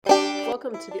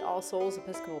Welcome to the All Souls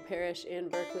Episcopal Parish in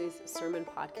Berkeley's Sermon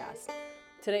Podcast.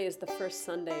 Today is the first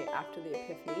Sunday after the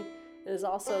Epiphany. It is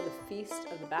also the feast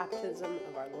of the baptism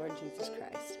of our Lord Jesus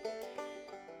Christ.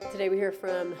 Today we hear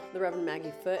from the Reverend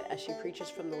Maggie Foote as she preaches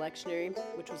from the lectionary,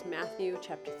 which was Matthew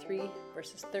chapter 3,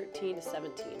 verses 13 to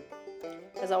 17.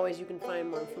 As always, you can find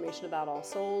more information about All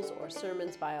Souls or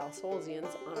sermons by All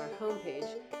Soulsians on our homepage,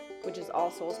 which is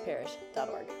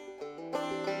allsoulsparish.org.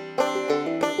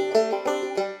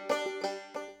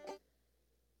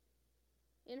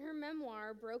 In her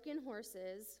memoir, Broken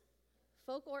Horses,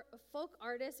 folk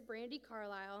artist Brandi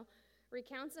Carlile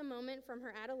recounts a moment from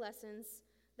her adolescence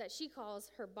that she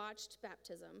calls her botched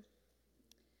baptism.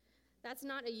 That's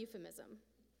not a euphemism.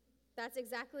 That's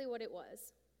exactly what it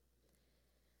was.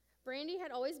 Brandi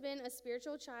had always been a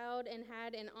spiritual child and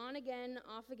had an on-again,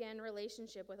 off-again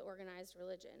relationship with organized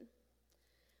religion.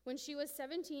 When she was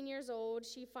 17 years old,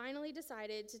 she finally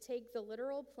decided to take the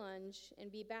literal plunge and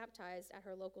be baptized at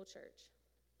her local church.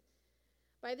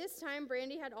 By this time,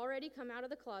 Brandi had already come out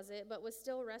of the closet, but was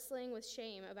still wrestling with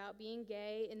shame about being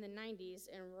gay in the 90s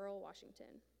in rural Washington.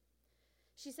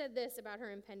 She said this about her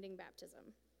impending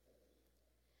baptism.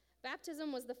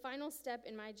 Baptism was the final step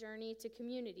in my journey to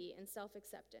community and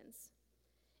self-acceptance.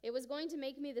 It was going to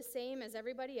make me the same as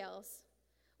everybody else,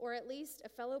 or at least a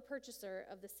fellow purchaser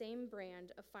of the same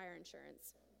brand of fire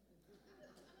insurance.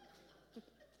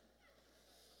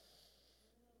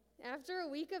 After a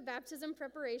week of baptism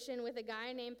preparation with a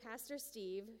guy named Pastor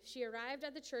Steve, she arrived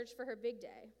at the church for her big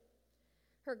day.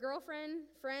 Her girlfriend,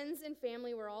 friends, and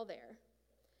family were all there.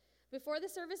 Before the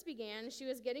service began, she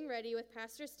was getting ready with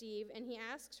Pastor Steve, and he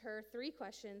asked her 3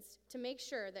 questions to make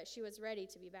sure that she was ready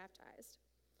to be baptized.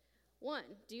 1,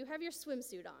 do you have your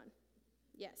swimsuit on?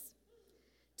 Yes.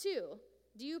 2,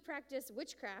 do you practice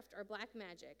witchcraft or black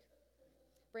magic?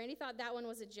 Brandi thought that one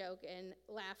was a joke and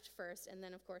laughed first, and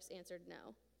then, of course, answered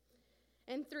no.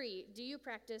 And 3, do you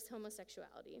practice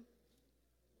homosexuality?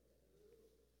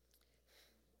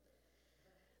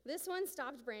 This one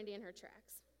stopped Brandi in her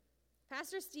tracks.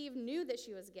 Pastor Steve knew that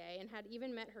she was gay and had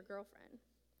even met her girlfriend.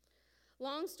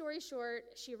 Long story short,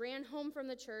 she ran home from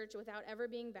the church without ever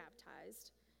being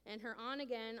baptized, and her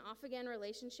on-again, off-again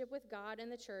relationship with God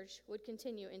and the church would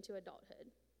continue into adulthood.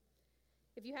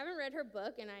 If you haven't read her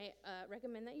book, and I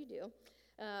recommend that you do,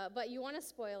 but you want a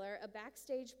spoiler, a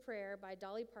backstage prayer by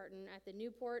Dolly Parton at the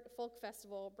Newport Folk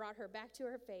Festival brought her back to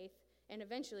her faith, and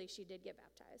eventually she did get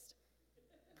baptized.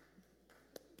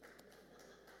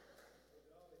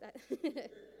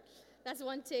 That's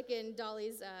one tick in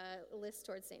Dolly's list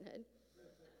towards sainthood.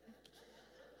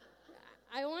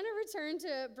 I want to return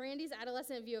to Brandi's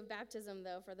adolescent view of baptism,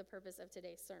 though, for the purpose of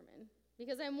today's sermon,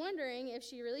 because I'm wondering if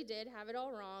she really did have it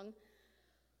all wrong,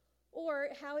 or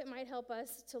how it might help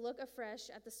us to look afresh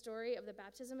at the story of the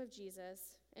baptism of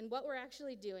Jesus and what we're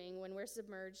actually doing when we're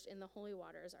submerged in the holy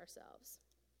waters ourselves.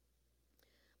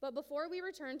 But before we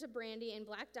return to Brandi in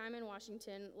Black Diamond,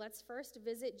 Washington, let's first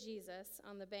visit Jesus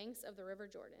on the banks of the River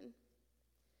Jordan.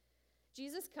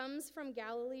 Jesus comes from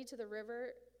Galilee to the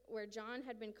river where John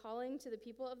had been calling to the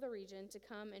people of the region to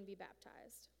come and be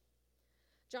baptized.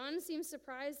 John seems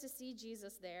surprised to see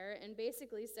Jesus there and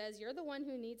basically says, "You're the one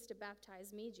who needs to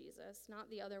baptize me, Jesus, not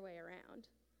the other way around."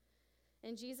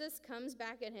 And Jesus comes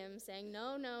back at him saying,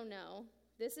 "No, no, no.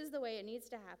 This is the way it needs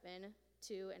to happen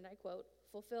to," and I quote,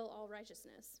 "fulfill all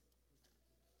righteousness."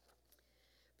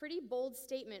 Pretty bold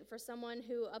statement for someone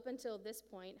who, up until this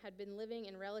point, had been living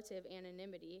in relative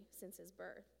anonymity since his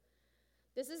birth.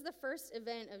 This is the first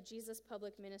event of Jesus'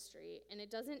 public ministry, and it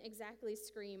doesn't exactly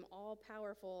scream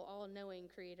all-powerful, all-knowing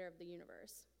creator of the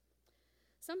universe.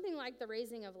 Something like the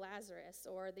raising of Lazarus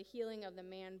or the healing of the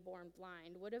man born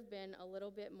blind would have been a little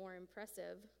bit more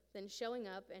impressive than showing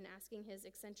up and asking his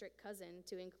eccentric cousin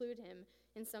to include him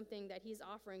in something that he's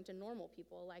offering to normal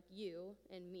people like you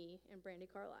and me and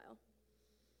Brandi Carlile.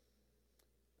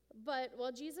 But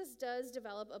while Jesus does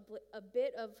develop a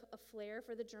bit of a flair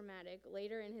for the dramatic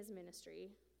later in his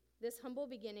ministry, this humble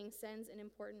beginning sends an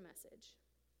important message.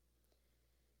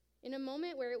 In a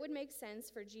moment where it would make sense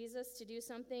for Jesus to do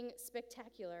something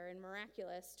spectacular and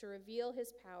miraculous to reveal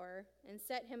his power and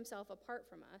set himself apart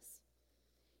from us,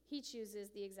 he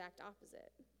chooses the exact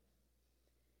opposite.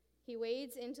 He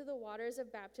wades into the waters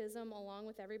of baptism along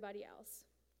with everybody else,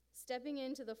 stepping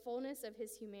into the fullness of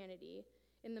his humanity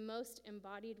in the most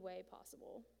embodied way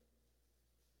possible.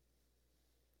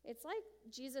 It's like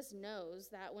Jesus knows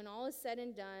that when all is said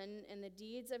and done and the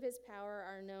deeds of his power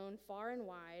are known far and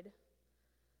wide,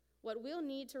 what we'll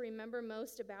need to remember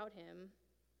most about him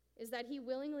is that he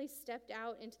willingly stepped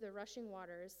out into the rushing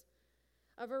waters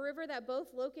of a river that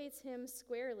both locates him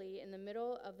squarely in the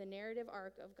middle of the narrative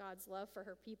arc of God's love for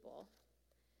her people,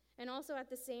 and also at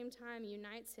the same time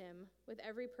unites him with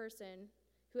every person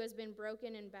who has been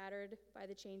broken and battered by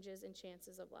the changes and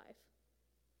chances of life.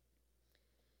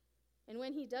 And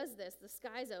when he does this, the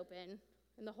skies open,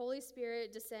 and the Holy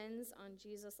Spirit descends on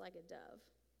Jesus like a dove,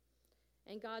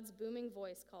 and God's booming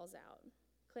voice calls out,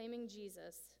 claiming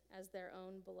Jesus as their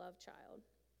own beloved child.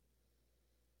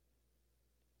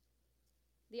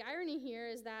 The irony here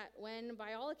is that when,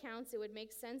 by all accounts, it would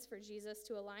make sense for Jesus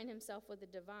to align himself with the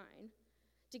divine,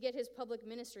 to get his public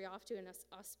ministry off to an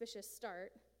auspicious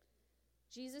start,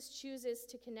 Jesus chooses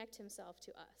to connect himself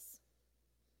to us.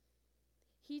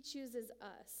 He chooses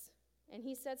us, and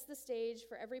he sets the stage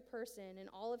for every person in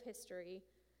all of history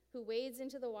who wades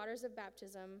into the waters of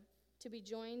baptism to be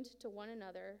joined to one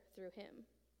another through him.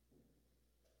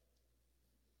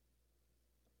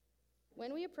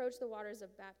 When we approach the waters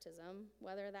of baptism,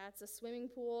 whether that's a swimming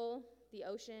pool, the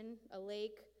ocean, a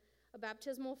lake, a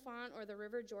baptismal font, or the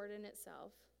River Jordan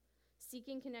itself,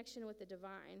 seeking connection with the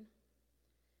divine,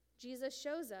 Jesus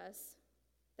shows us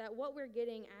that what we're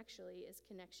getting actually is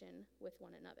connection with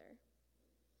one another.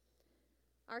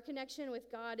 Our connection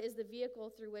with God is the vehicle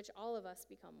through which all of us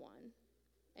become one,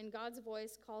 and God's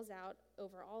voice calls out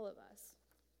over all of us,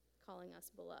 calling us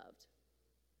beloved.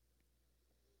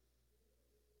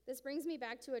 This brings me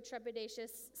back to a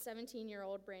trepidatious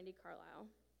 17-year-old Brandy Carlisle,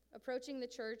 approaching the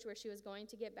church where she was going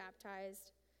to get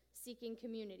baptized, seeking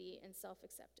community and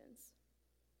self-acceptance.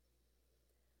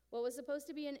 What was supposed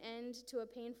to be an end to a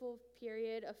painful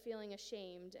period of feeling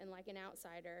ashamed and like an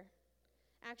outsider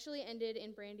actually ended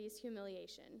in Brandy's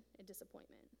humiliation and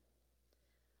disappointment,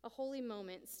 a holy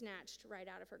moment snatched right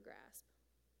out of her grasp.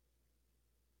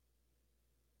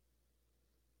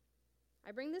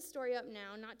 I bring this story up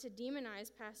now not to demonize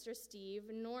Pastor Steve,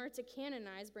 nor to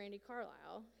canonize Brandy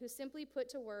Carlisle, who simply put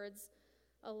to words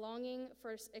a longing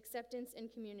for acceptance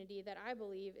and community that I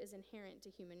believe is inherent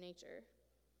to human nature.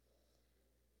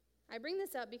 I bring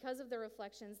this up because of the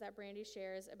reflections that Brandy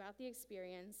shares about the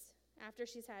experience after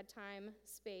she's had time,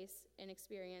 space, and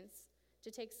experience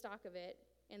to take stock of it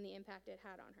and the impact it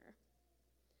had on her.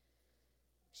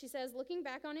 She says, "Looking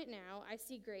back on it now, I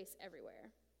see grace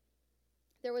everywhere.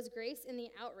 There was grace in the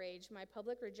outrage my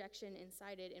public rejection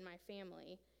incited in my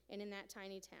family and in that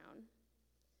tiny town.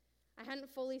 I hadn't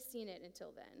fully seen it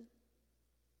until then.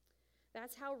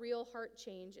 That's how real heart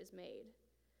change is made.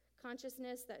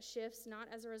 Consciousness that shifts not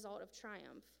as a result of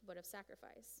triumph, but of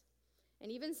sacrifice,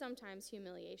 and even sometimes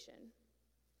humiliation.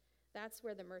 That's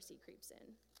where the mercy creeps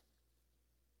in."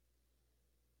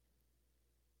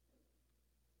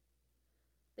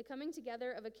 The coming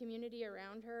together of a community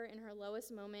around her in her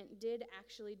lowest moment did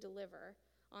actually deliver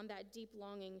on that deep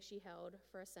longing she held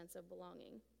for a sense of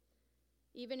belonging,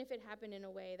 even if it happened in a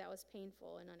way that was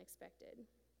painful and unexpected.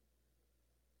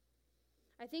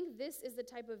 I think this is the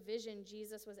type of vision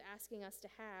Jesus was asking us to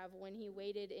have when he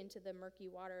waded into the murky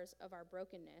waters of our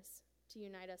brokenness to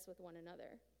unite us with one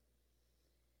another.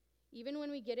 Even when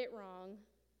we get it wrong,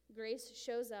 grace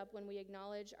shows up when we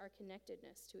acknowledge our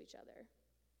connectedness to each other.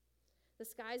 The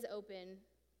skies open,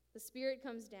 the Spirit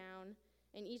comes down,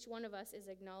 and each one of us is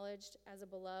acknowledged as a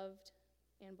beloved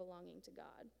and belonging to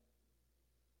God.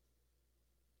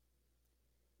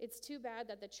 It's too bad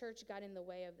that the church got in the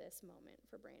way of this moment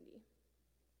for Brandy.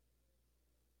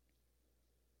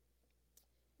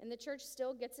 And the church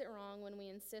still gets it wrong when we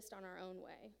insist on our own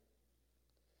way,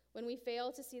 when we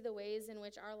fail to see the ways in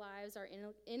which our lives are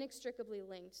inextricably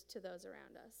linked to those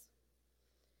around us,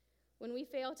 when we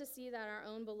fail to see that our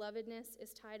own belovedness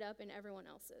is tied up in everyone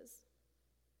else's.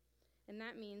 And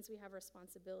that means we have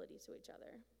responsibility to each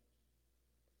other.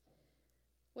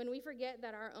 When we forget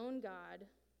that our own God,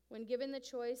 when given the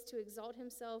choice to exalt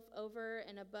himself over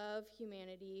and above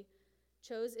humanity,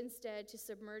 chose instead to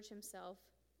submerge himself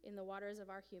in the waters of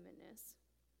our humanness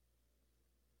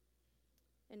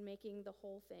and making the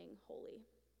whole thing holy.